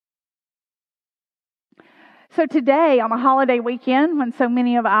So today, on a holiday weekend, when so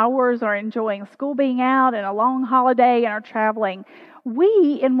many of ours are enjoying school being out and a long holiday and are traveling,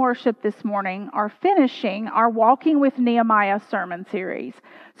 we in worship this morning are finishing our Walking with Nehemiah sermon series.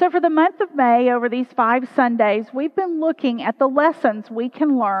 So for the month of May, over these 5 Sundays, we've been looking at the lessons we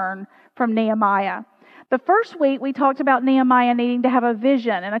can learn from Nehemiah. The first week, we talked about Nehemiah needing to have a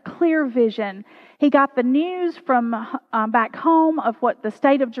vision and a clear vision. He got the news from back home of what the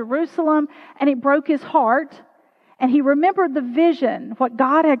state of Jerusalem, and it broke his heart. And he remembered the vision, what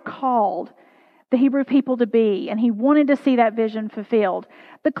God had called the Hebrew people to be, and he wanted to see that vision fulfilled.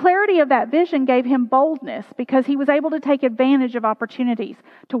 The clarity of that vision gave him boldness because he was able to take advantage of opportunities,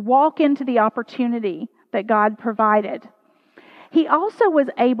 to walk into the opportunity that God provided. He also was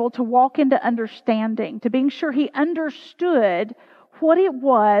able to walk into understanding, to being sure he understood what it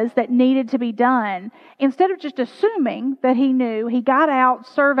was that needed to be done. Instead of just assuming that he knew, he got out,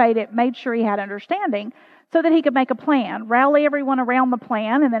 surveyed it, made sure he had understanding so that he could make a plan, rally everyone around the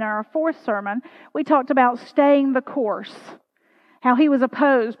plan. And then in our 4th sermon, we talked about staying the course, how he was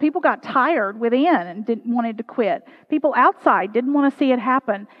opposed. People got tired within and wanted to quit. People outside didn't want to see it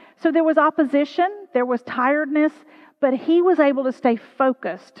happen. So there was opposition, there was tiredness, but he was able to stay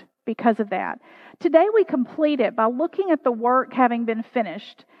focused because of that. Today we complete it by looking at the work having been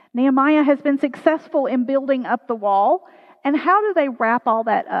finished. Nehemiah has been successful in building up the wall. And how do they wrap all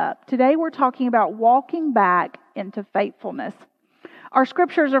that up? Today we're talking about walking back into faithfulness. Our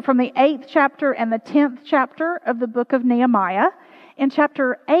scriptures are from the 8th chapter and the 10th chapter of the book of Nehemiah. In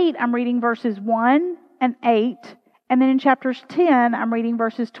chapter 8, I'm reading verses 1 and 8. And then in chapters 10, I'm reading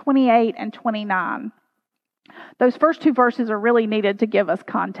verses 28 and 29. Those first 2 verses are really needed to give us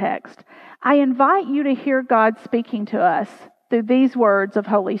context. I invite you to hear God speaking to us through these words of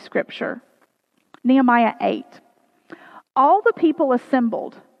Holy Scripture. Nehemiah 8. All the people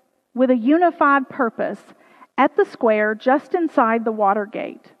assembled with a unified purpose at the square just inside the water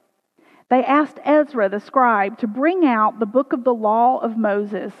gate. They asked Ezra the scribe to bring out the book of the law of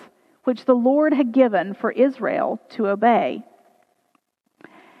Moses, which the Lord had given for Israel to obey.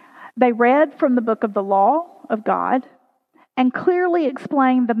 They read from the book of the law of God and clearly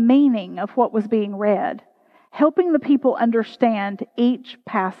explained the meaning of what was being read, helping the people understand each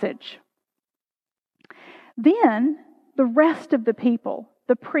passage. Then the rest of the people,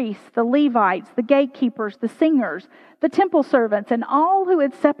 the priests, the Levites, the gatekeepers, the singers, the temple servants, and all who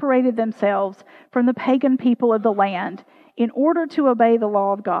had separated themselves from the pagan people of the land in order to obey the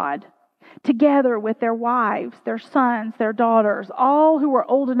law of God, together with their wives, their sons, their daughters, all who were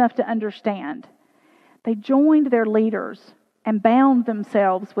old enough to understand, they joined their leaders and bound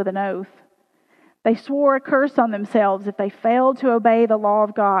themselves with an oath. They swore a curse on themselves if they failed to obey the law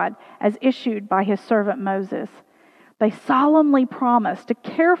of God as issued by his servant Moses. They solemnly promised to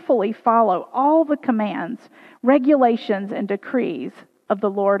carefully follow all the commands, regulations, and decrees of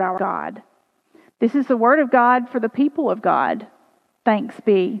the Lord our God. This is the word of God for the people of God. Thanks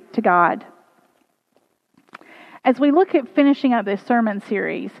be to God. As we look at finishing up this sermon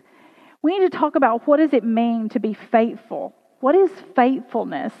series, we need to talk about what does it mean to be faithful? What is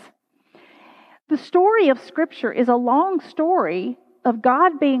faithfulness? The story of Scripture is a long story of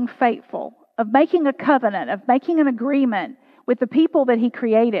God being faithful, of making a covenant, of making an agreement with the people that he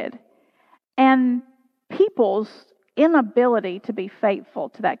created, and people's inability to be faithful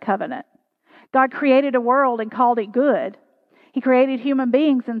to that covenant. God created a world and called it good. He created human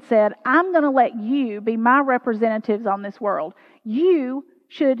beings and said, I'm going to let you be my representatives on this world. You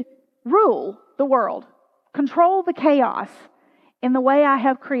should rule the world, control the chaos in the way I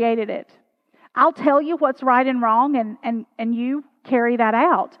have created it. I'll tell you what's right and wrong, and you carry that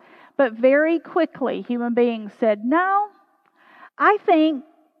out. But very quickly, human beings said, no, I think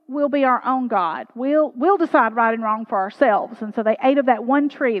we'll be our own God. We'll decide right and wrong for ourselves. And so they ate of that one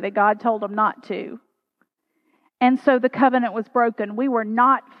tree that God told them not to. And so the covenant was broken. We were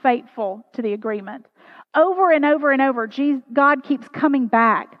not faithful to the agreement. Over and over and over, God keeps coming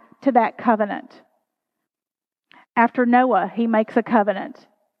back to that covenant. After Noah, he makes a covenant,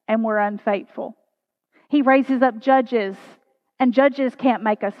 and we're unfaithful. He raises up judges, and judges can't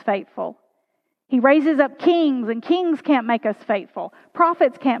make us faithful. He raises up kings, and kings can't make us faithful.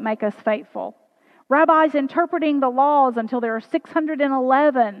 Prophets can't make us faithful. Rabbis interpreting the laws until there are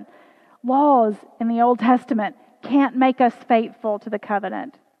 611 laws in the Old Testament can't make us faithful to the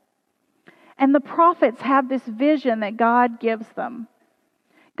covenant. And the prophets have this vision that God gives them.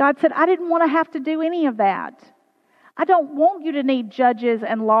 God said, I didn't want to have to do any of that. I don't want you to need judges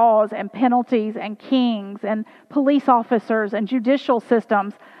and laws and penalties and kings and police officers and judicial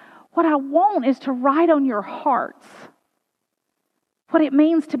systems. What I want is to write on your hearts what it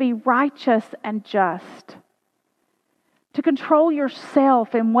means to be righteous and just, to control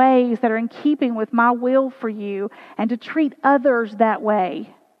yourself in ways that are in keeping with my will for you, and to treat others that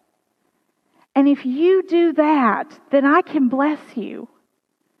way. And if you do that, then I can bless you.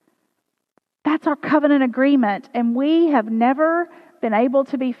 That's our covenant agreement, and we have never been able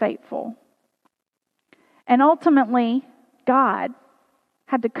to be faithful. And ultimately, God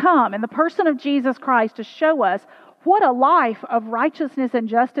had to come in the person of Jesus Christ to show us what a life of righteousness and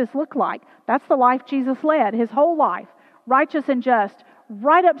justice looked like. That's the life Jesus led, his whole life, righteous and just,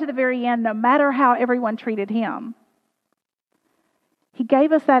 right up to the very end, no matter how everyone treated him. He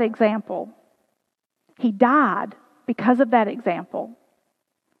gave us that example. He died because of that example.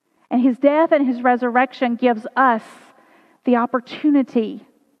 And his death and his resurrection gives us the opportunity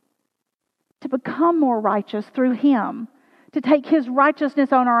to become more righteous through him, to take his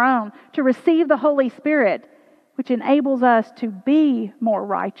righteousness on our own, to receive the Holy Spirit, which enables us to be more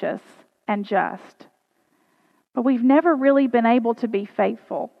righteous and just. But we've never really been able to be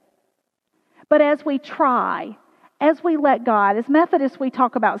faithful. But as we try, as we let God, as Methodists we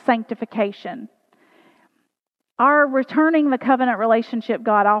talk about sanctification. Our returning the covenant relationship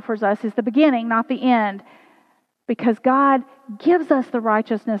God offers us is the beginning, not the end, because God gives us the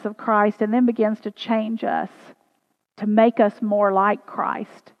righteousness of Christ and then begins to change us, to make us more like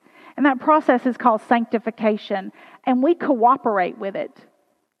Christ. And that process is called sanctification, and we cooperate with it.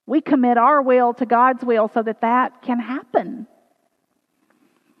 We commit our will to God's will so that that can happen.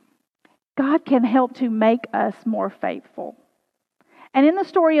 God can help to make us more faithful. And in the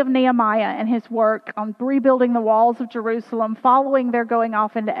story of Nehemiah and his work on rebuilding the walls of Jerusalem following their going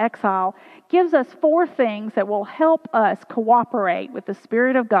off into exile, gives us 4 things that will help us cooperate with the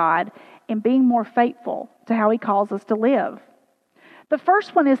Spirit of God in being more faithful to how he calls us to live. The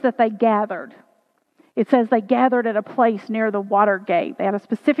first one is that they gathered. It says they gathered at a place near the water gate. They had a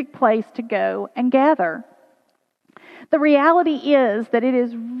specific place to go and gather. The reality is that it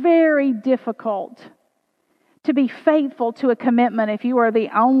is very difficult to be faithful to a commitment if you are the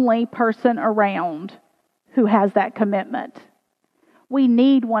only person around who has that commitment. We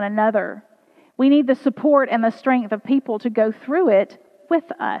need one another. We need the support and the strength of people to go through it with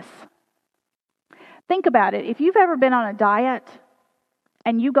us. Think about it. If you've ever been on a diet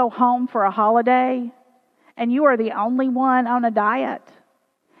and you go home for a holiday and you are the only one on a diet,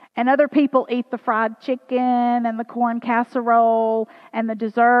 and other people eat the fried chicken and the corn casserole and the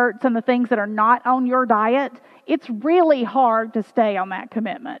desserts and the things that are not on your diet, it's really hard to stay on that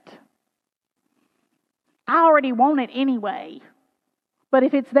commitment. I already want it anyway. But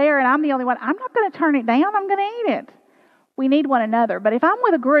if it's there and I'm the only one, I'm not going to turn it down. I'm going to eat it. We need one another. But if I'm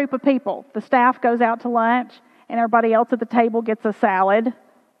with a group of people, the staff goes out to lunch and everybody else at the table gets a salad,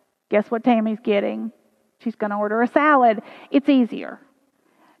 guess what Tammy's getting? She's going to order a salad. It's easier.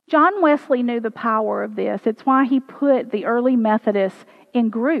 John Wesley knew the power of this. It's why he put the early Methodists in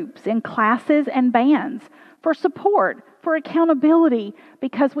groups, in classes and bands for support, for accountability,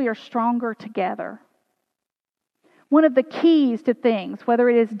 because we are stronger together. One of the keys to things, whether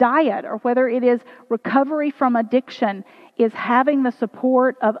it is diet or whether it is recovery from addiction, is having the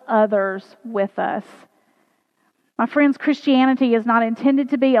support of others with us. My friends, Christianity is not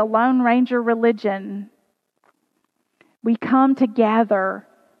intended to be a Lone Ranger religion. We come together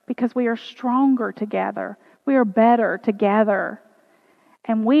because we are stronger together. We are better together.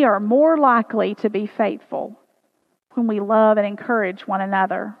 And we are more likely to be faithful when we love and encourage one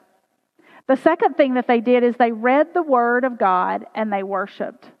another. The second thing that they did is they read the Word of God and they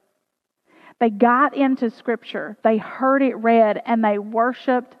worshiped. They got into Scripture. They heard it read and they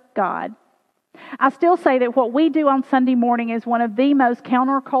worshiped God. I still say that what we do on Sunday morning is one of the most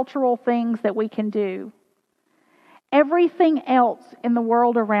countercultural things that we can do. Everything else in the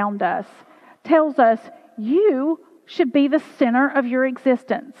world around us tells us you should be the center of your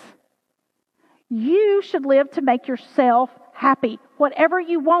existence. You should live to make yourself happy. Whatever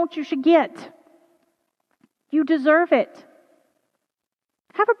you want, you should get. You deserve it.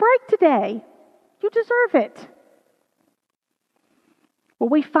 Have a break today. You deserve it. Well,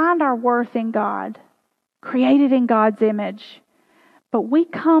 we find our worth in God, created in God's image. But we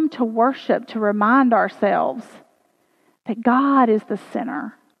come to worship to remind ourselves that God is the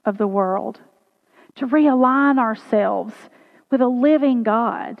center of the world, to realign ourselves with a living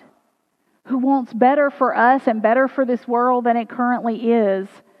God who wants better for us and better for this world than it currently is,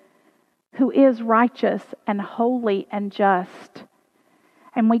 who is righteous and holy and just.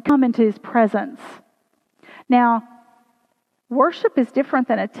 And we come into His presence. Now, worship is different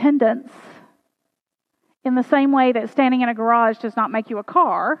than attendance in the same way that standing in a garage does not make you a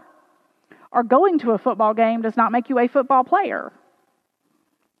car, or going to a football game does not make you a football player.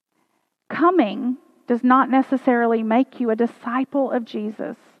 Coming does not necessarily make you a disciple of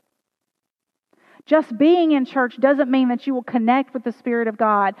Jesus. Just being in church doesn't mean that you will connect with the Spirit of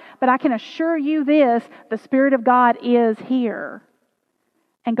God, but I can assure you this, the Spirit of God is here,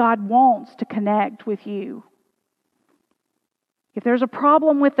 and God wants to connect with you. If there's a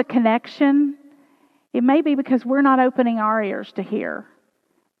problem with the connection, it may be because we're not opening our ears to hear.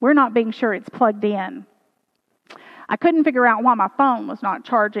 We're not being sure it's plugged in. I couldn't figure out why my phone was not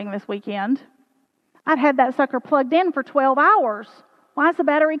charging this weekend. I'd had that sucker plugged in for 12 hours. Why does the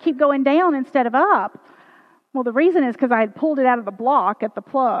battery keep going down instead of up? Well, the reason is because I had pulled it out of the block at the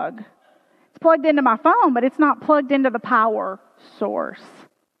plug. It's plugged into my phone, but it's not plugged into the power source.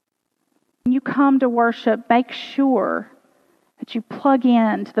 When you come to worship, make sure that you plug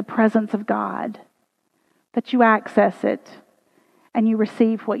into the presence of God, that you access it, and you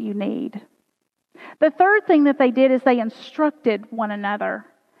receive what you need. The third thing that they did is they instructed one another.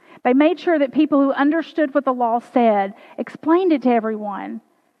 They made sure that people who understood what the law said explained it to everyone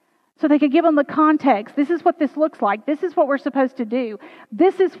so they could give them the context. This is what this looks like. This is what we're supposed to do.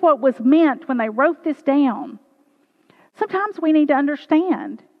 This is what was meant when they wrote this down. Sometimes we need to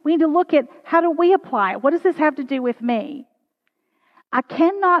understand. We need to look at how do we apply it? What does this have to do with me? I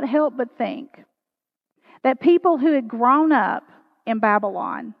cannot help but think that people who had grown up in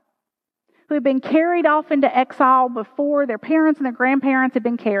Babylon, who had been carried off into exile before their parents and their grandparents had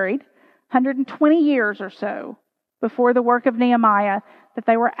been carried, 120 years or so before the work of Nehemiah, that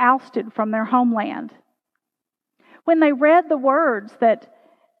they were ousted from their homeland. When they read the words that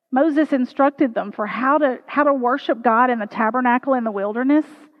Moses instructed them for how to worship God in the tabernacle in the wilderness,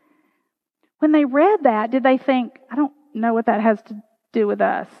 when they read that, did they think, I don't know what that has to do with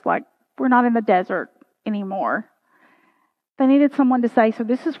us. Like, we're not in the desert anymore. They needed someone to say, so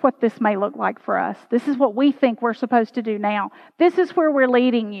this is what this may look like for us. This is what we think we're supposed to do now. This is where we're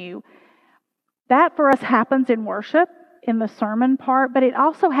leading you. That for us happens in worship, in the sermon part, but it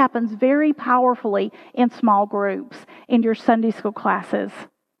also happens very powerfully in small groups, in your Sunday school classes,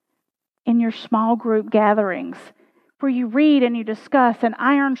 in your small group gatherings, where you read and you discuss, and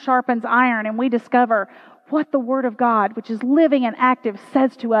iron sharpens iron, and we discover what the Word of God, which is living and active,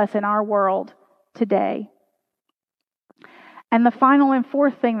 says to us in our world today. And the final and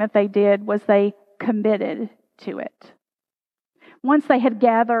fourth thing that they did was they committed to it. Once they had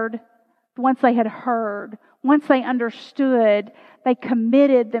gathered, once they had heard, once they understood, they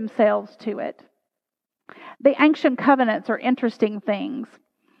committed themselves to it. The ancient covenants are interesting things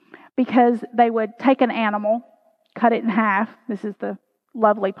because they would take an animal, cut it in half, this is the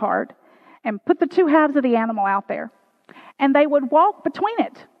lovely part, and put the two halves of the animal out there. And they would walk between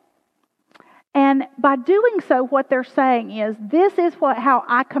it. And by doing so, what they're saying is, this is how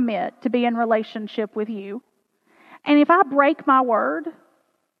I commit to be in relationship with you. And if I break my word,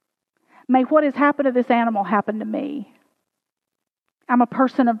 may what has happened to this animal happen to me. I'm a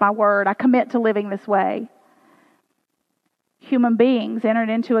person of my word. I commit to living this way. Human beings entered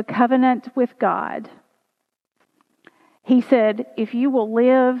into a covenant with God. He said, if you will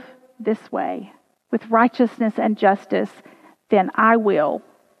live this way, with righteousness and justice, then I will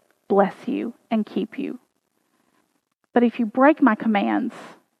bless you and keep you. But if you break my commands,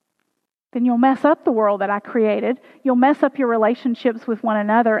 then you'll mess up the world that I created. You'll mess up your relationships with one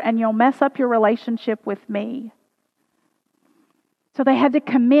another, and you'll mess up your relationship with me. So they had to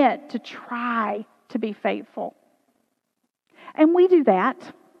commit to try to be faithful. And we do that.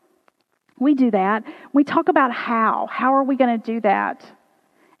 We do that. We talk about how. How are we going to do that?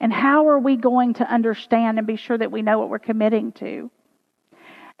 And how are we going to understand and be sure that we know what we're committing to?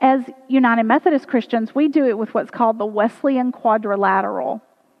 As United Methodist Christians, we do it with what's called the Wesleyan Quadrilateral.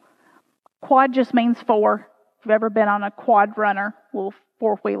 Quad just means four. If you've ever been on a quad runner, little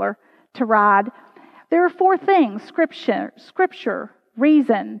four-wheeler to ride. There are four things: scripture,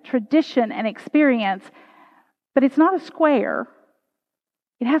 reason, tradition, and experience. But it's not a square.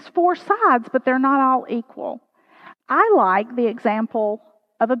 It has four sides, but they're not all equal. I like the example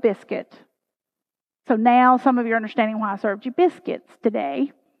of a biscuit. So now some of you are understanding why I served you biscuits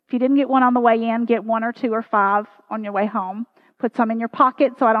today. If you didn't get one on the way in, get 1 or 2 or 5 on your way home. Put some in your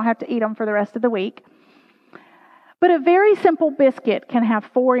pocket so I don't have to eat them for the rest of the week. But a very simple biscuit can have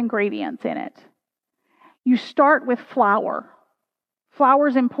 4 ingredients in it. You start with flour. Flour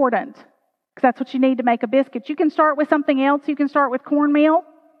is important because that's what you need to make a biscuit. You can start with something else. You can start with cornmeal.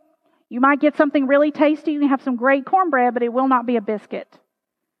 You might get something really tasty. You can have some great cornbread, but it will not be a biscuit.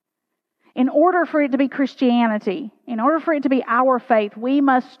 In order for it to be Christianity, in order for it to be our faith, we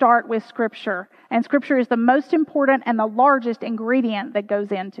must start with Scripture. And Scripture is the most important and the largest ingredient that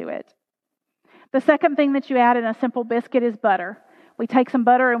goes into it. The second thing that you add in a simple biscuit is butter. We take some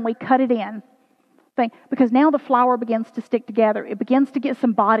butter and we cut it in. thing, because now the flour begins to stick together. It begins to get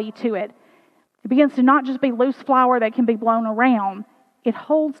some body to it. It begins to not just be loose flour that can be blown around. It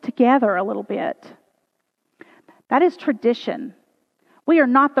holds together a little bit. That is tradition. We are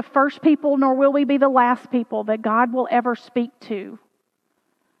not the first people, nor will we be the last people that God will ever speak to.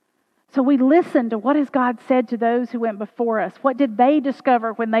 So we listen to what has God said to those who went before us. What did they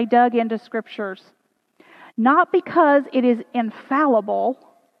discover when they dug into Scriptures? Not because it is infallible,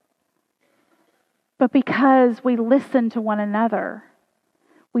 but because we listen to one another.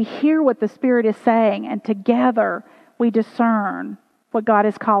 We hear what the Spirit is saying, and together we discern what God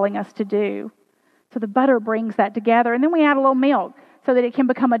is calling us to do. So the butter brings that together, and then we add a little milk so that it can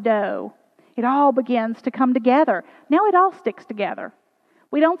become a dough. It all begins to come together. Now it all sticks together.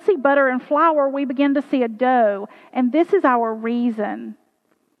 We don't see butter and flour, we begin to see a dough, and this is our reason.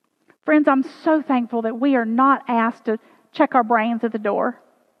 Friends, I'm so thankful that we are not asked to check our brains at the door,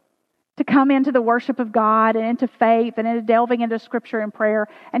 to come into the worship of God and into faith and into delving into Scripture and prayer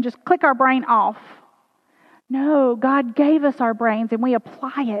and just click our brain off. No, God gave us our brains and we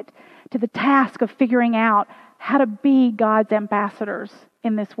apply it to the task of figuring out how to be God's ambassadors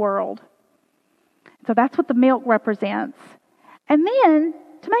in this world. So that's what the milk represents. And then,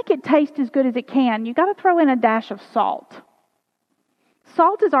 to make it taste as good as it can, you've got to throw in a dash of salt.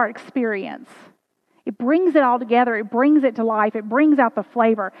 Salt is our experience. It brings it all together. It brings it to life. It brings out the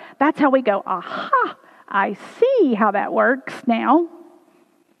flavor. That's how we go, aha, I see how that works now.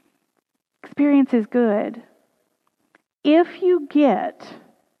 Experience is good. If you get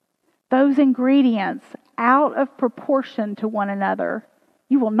those ingredients out of proportion to one another,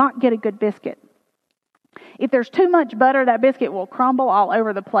 you will not get a good biscuit. If there's too much butter, that biscuit will crumble all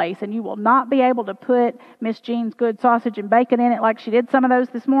over the place, and you will not be able to put Miss Jean's good sausage and bacon in it like she did some of those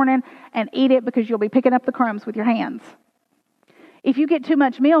this morning and eat it, because you'll be picking up the crumbs with your hands. If you get too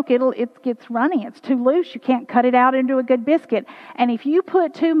much milk, it gets runny. It's too loose. You can't cut it out into a good biscuit. And if you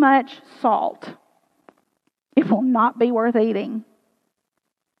put too much salt, it will not be worth eating.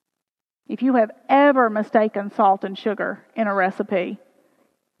 If you have ever mistaken salt and sugar in a recipe,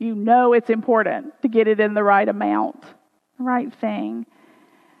 you know it's important to get it in the right amount, the right thing.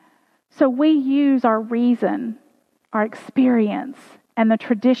 So we use our reason, our experience, and the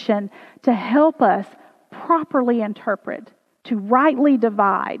tradition to help us properly interpret, to rightly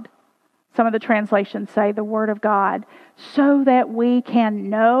divide. Some of the translations say the Word of God, so that we can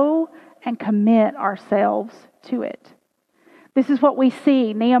know and commit ourselves to it. This is what we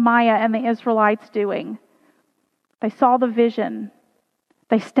see Nehemiah and the Israelites doing. They saw the vision.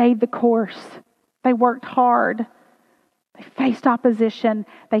 They stayed the course. They worked hard. They faced opposition.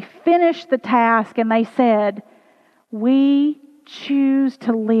 They finished the task, and they said, we choose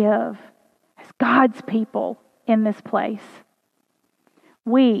to live as God's people in this place.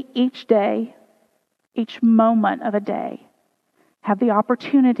 We, each day, each moment of a day, have the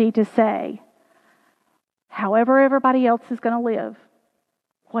opportunity to say, however everybody else is going to live,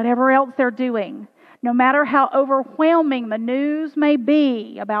 whatever else they're doing, no matter how overwhelming the news may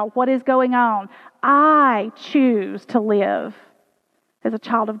be about what is going on, I choose to live as a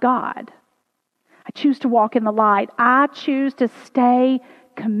child of God. I choose to walk in the light. I choose to stay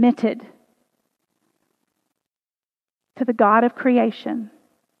committed to the God of creation,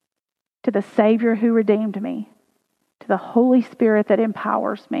 to the Savior who redeemed me, to the Holy Spirit that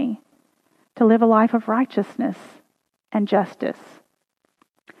empowers me to live a life of righteousness and justice.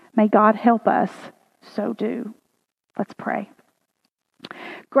 May God help us so do. Let's pray.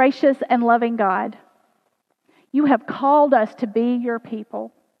 Gracious and loving God, you have called us to be your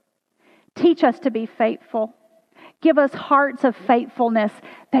people. Teach us to be faithful. Give us hearts of faithfulness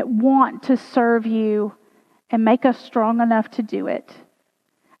that want to serve you, and make us strong enough to do it.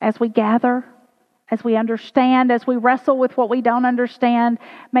 As we gather, as we understand, as we wrestle with what we don't understand,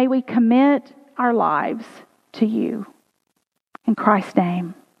 may we commit our lives to you. In Christ's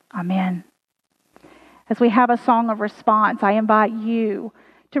name, amen. As we have a song of response, I invite you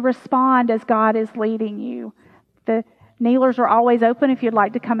to respond as God is leading you. The kneelers are always open if you'd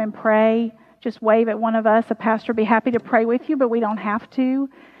like to come and pray. Just wave at one of us. A pastor would be happy to pray with you, but we don't have to.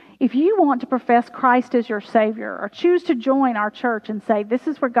 If you want to profess Christ as your Savior, or choose to join our church and say, this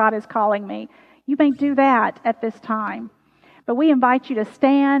is where God is calling me, you may do that at this time. But we invite you to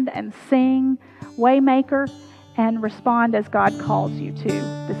stand and sing Waymaker and respond as God calls you to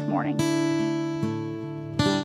this morning.